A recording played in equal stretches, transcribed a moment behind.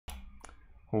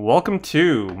Welcome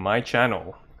to my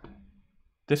channel.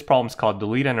 This problem is called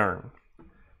delete and earn.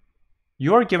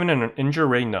 You are given an integer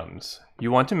array nums.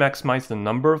 You want to maximize the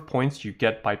number of points you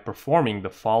get by performing the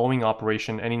following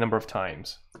operation any number of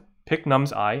times. Pick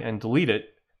nums I and delete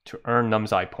it to earn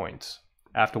nums I points.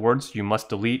 Afterwards, you must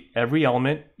delete every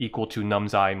element equal to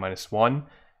nums I minus 1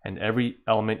 and every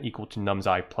element equal to nums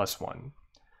I plus 1.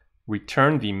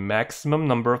 Return the maximum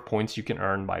number of points you can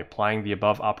earn by applying the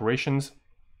above operations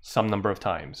some number of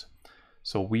times.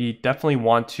 So we definitely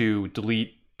want to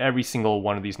delete every single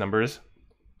one of these numbers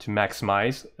to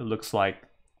maximize. It looks like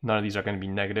none of these are going to be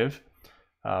negative,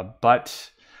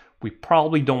 but we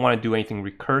probably don't want to do anything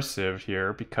recursive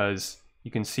here because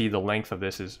you can see the length of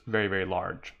this is very, very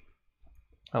large.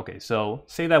 Okay, so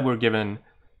say that we're given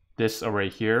this array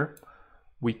here.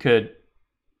 We could,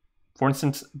 for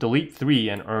instance, delete 3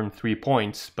 and earn 3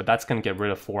 points, but that's going to get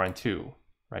rid of 4 and 2,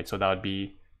 right? So that would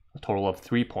be a total of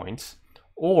 3 points.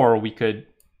 Or we could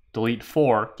delete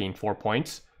 4, gain 4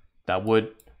 points. That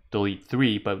would delete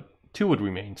 3, but 2 would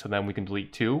remain. So then we can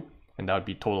delete 2, and that would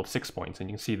be a total of 6 points. And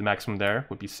you can see the maximum there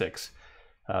would be 6.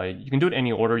 You can do it in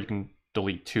any order. You can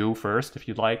delete 2 first if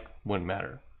you'd like, wouldn't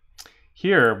matter.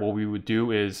 Here, what we would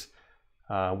do is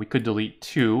we could delete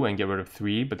 2 and get rid of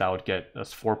 3, but that would get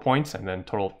us 4 points, and then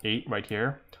total of 8 right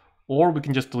here. Or we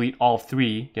can just delete all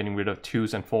 3, getting rid of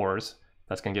 2s and 4s.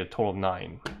 That's going to get a total of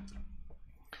 9.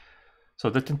 So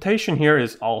the temptation here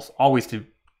is always to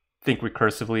think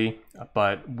recursively,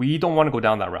 but we don't want to go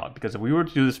down that route, because if we were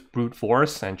to do this brute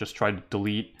force and just try to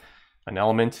delete an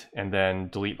element and then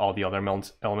delete all the other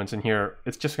elements in here,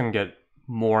 it's just going to get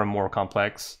more and more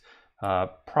complex.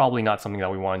 Probably not something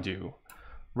that we want to do.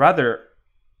 Rather,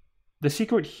 the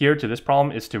secret here to this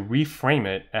problem is to reframe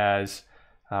it as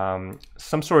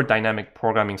some sort of dynamic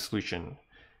programming solution.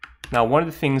 Now, one of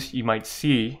the things you might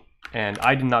see, and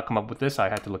I did not come up with this, I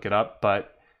had to look it up,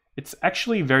 but it's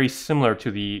actually very similar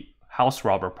to the house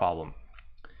robber problem.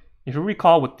 If you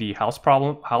recall with the house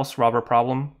robber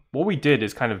problem, what we did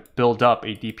is kind of build up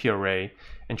a DP array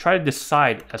and try to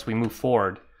decide as we move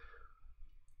forward,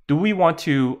 do we want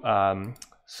to,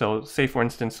 so say for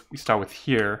instance, we start with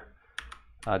here,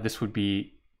 this would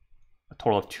be a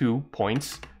total of 2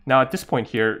 points. Now at this point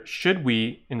here, should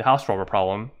we, in the house robber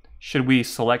problem, should we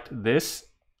select this,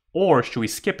 or should we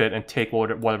skip it and take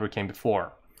whatever came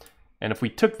before? And if we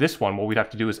took this one, what we'd have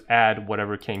to do is add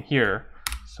whatever came here,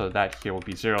 so that here will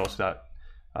be 0, so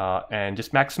that, and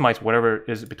just maximize whatever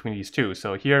is between these two.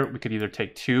 So here we could either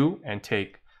take 2 and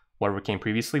take whatever came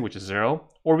previously, which is 0,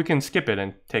 or we can skip it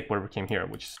and take whatever came here,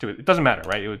 which is 2. It doesn't matter,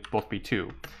 right? It would both be 2.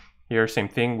 Here, same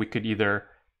thing. We could either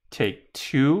take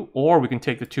 2, or we can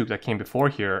take the 2 that came before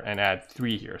here and add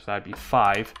 3 here, so that'd be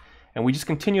 5. And we just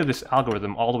continue this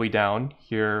algorithm all the way down.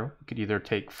 Here, we could either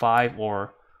take 5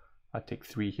 or I'd take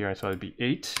 3 here, so it'd be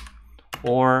 8.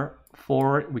 Or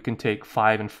 4, we can take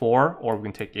 5 and 4, or we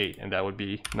can take 8, and that would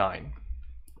be 9.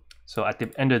 So at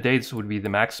the end of the day, this would be the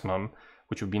maximum,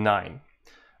 which would be 9.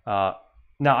 Now,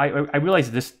 I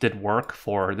realize this did work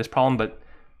for this problem, but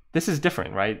this is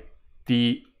different, right?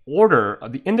 The order,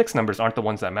 the index numbers aren't the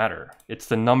ones that matter. It's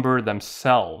the number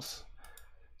themselves.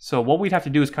 So what we'd have to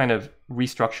do is kind of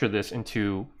restructure this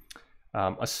into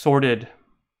a sorted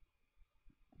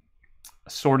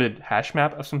hash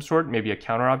map of some sort, maybe a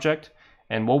counter object.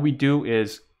 And what we do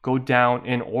is go down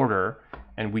in order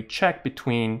and we check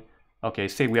between, okay,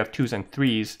 say we have 2s and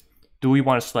 3s. Do we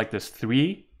want to select this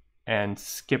 3 and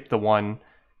skip the one,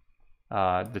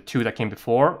 the 2 that came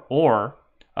before? Or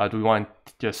do we want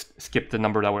to just skip the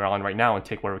number that we're on right now and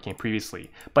take whatever came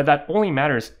previously? But that only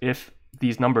matters if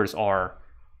these numbers are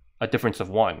a difference of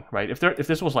 1, right? If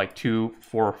this was like 2,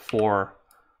 4, 4,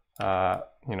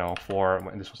 4,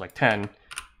 and this was like 10,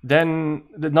 then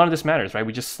none of this matters, right?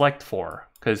 We just select 4,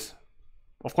 because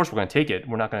of course we're going to take it.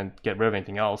 We're not going to get rid of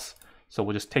anything else, so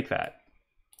we'll just take that,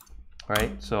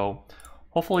 right? So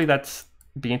hopefully that's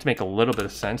beginning to make a little bit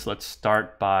of sense. Let's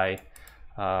start by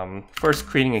first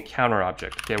creating a counter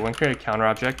object. Okay, we're going to create a counter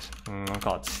object. I'll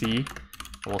call it C.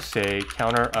 We'll say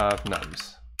counter of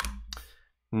nums.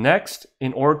 Next,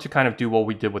 in order to kind of do what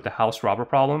we did with the house robber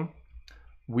problem,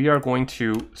 we are going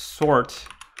to sort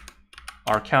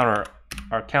our counter,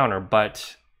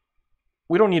 but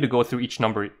we don't need to go through each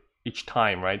number each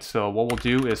time, right? So what we'll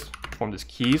do is perform this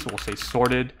keys. We'll say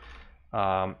sorted,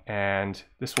 and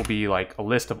this will be like a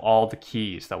list of all the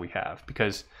keys that we have,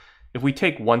 because if we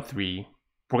take 1, 3,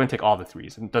 we're going to take all the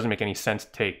 3s. It doesn't make any sense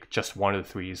to take just one of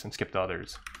the 3s and skip the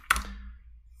others.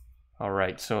 All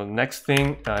right, so next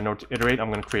thing, in order to iterate,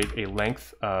 I'm going to create a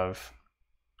length of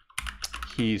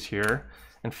keys here.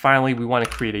 And finally, we want to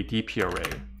create a DP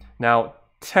array. Now,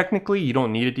 technically you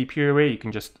don't need a DP array. You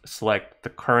can just select the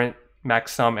current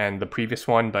max sum and the previous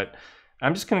one, but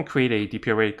I'm just going to create a DP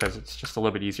array because it's just a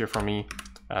little bit easier for me.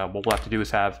 What we'll have to do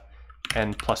is have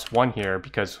n plus 1 here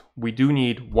because we do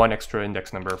need one extra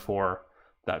index number for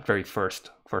that very first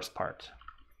part.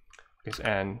 Okay, so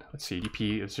n, let's see,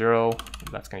 dp is 0,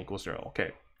 that's going to equal 0.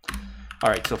 Okay. All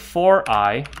right, so for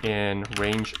I in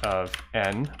range of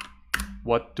n,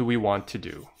 what do we want to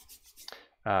do?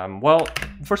 Well,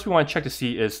 first we want to check to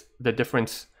see is the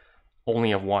difference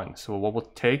only of 1. So what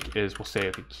we'll take is we'll say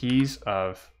the keys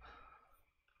of,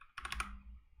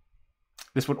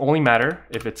 this would only matter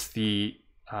if it's the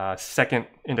second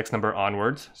index number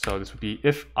onwards. So this would be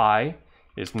if I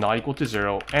is not equal to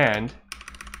 0 and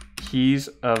keys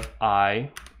of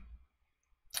I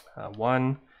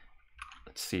 1.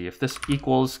 Let's see if this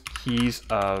equals keys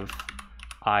of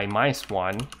I minus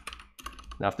 1.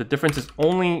 Now if the difference is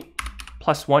only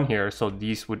plus 1 here, so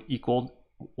these would equal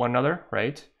one another,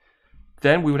 right?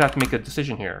 Then we would have to make a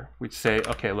decision here. We'd say,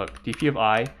 okay, look, dp of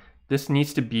I, this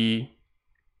needs to be,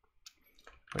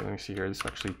 wait, let me see here, this is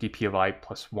actually dp of I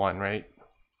plus 1, right?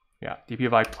 Yeah, dp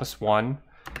of I plus 1.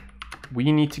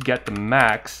 We need to get the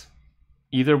max.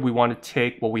 Either we want to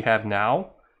take what we have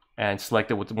now and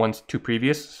select it with the ones two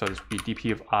previous, so this would be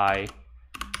dp of I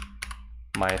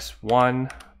minus 1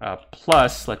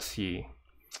 plus, let's see,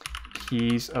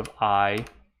 keys of I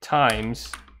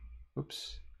times,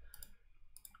 oops,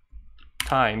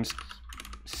 times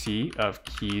c of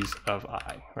keys of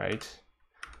I, right?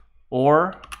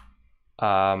 Or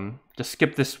just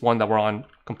skip this one that we're on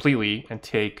completely and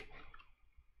take,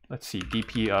 let's see,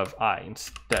 dp of I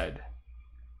instead.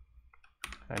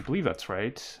 I believe that's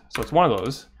right. So it's one of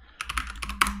those.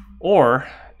 Or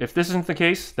if this isn't the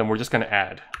case, then we're just going to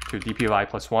add to dp of I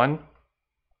plus 1.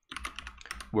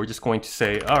 We're just going to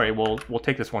say, all right, well, we'll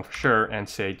take this one for sure and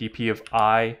say dp of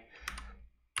I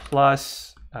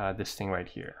plus this thing right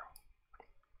here.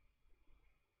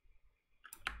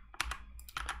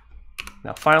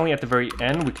 Now, finally, at the very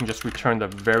end, we can just return the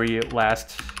very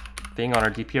last thing on our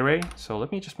DP array. So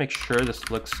let me just make sure this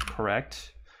looks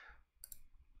correct.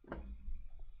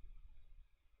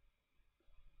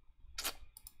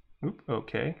 Oop,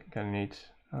 okay, gonna need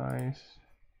eyes.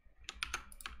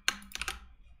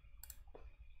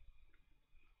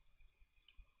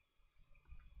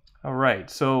 All right,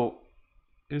 so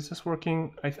is this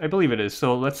working? I believe it is.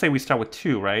 So let's say we start with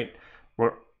 2, right?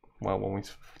 Well, when we,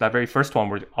 that very first one,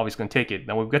 we're always going to take it.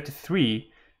 Now we've got to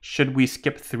 3. Should we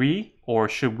skip 3, or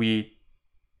should we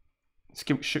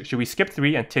skip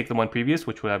 3 and take the one previous,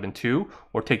 which would have been 2,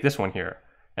 or take this one here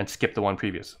and skip the one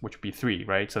previous, which would be 3,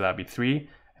 right? So that'd be 3.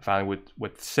 And finally,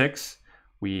 with 6,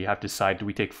 we have to decide: do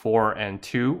we take 4 and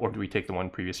 2, or do we take the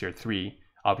one previous here, 3?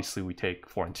 Obviously, we take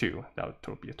 4 and 2. That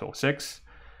would be a total of 6.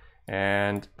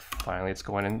 And finally, let's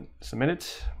go in and submit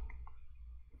it.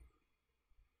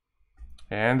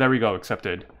 And there we go,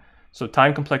 accepted. So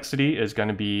time complexity is going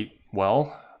to be,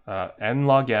 well, n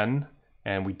log n,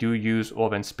 and we do use O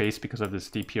of n space because of this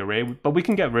DP array, but we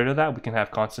can get rid of that. We can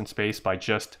have constant space by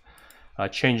just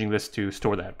changing this to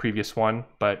store that previous one.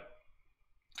 But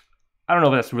I don't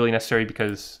know if that's really necessary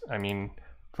because, I mean,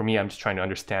 for me, I'm just trying to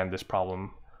understand this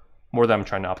problem more than I'm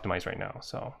trying to optimize right now.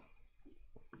 So,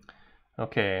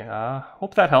 okay,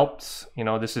 hope that helps. You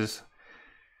know, this is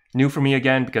new for me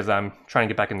again because I'm trying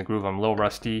to get back in the groove. I'm a little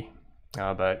rusty,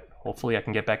 but hopefully I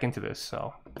can get back into this.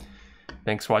 So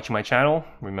thanks for watching my channel.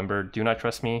 Remember, do not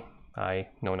trust me. I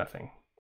know nothing.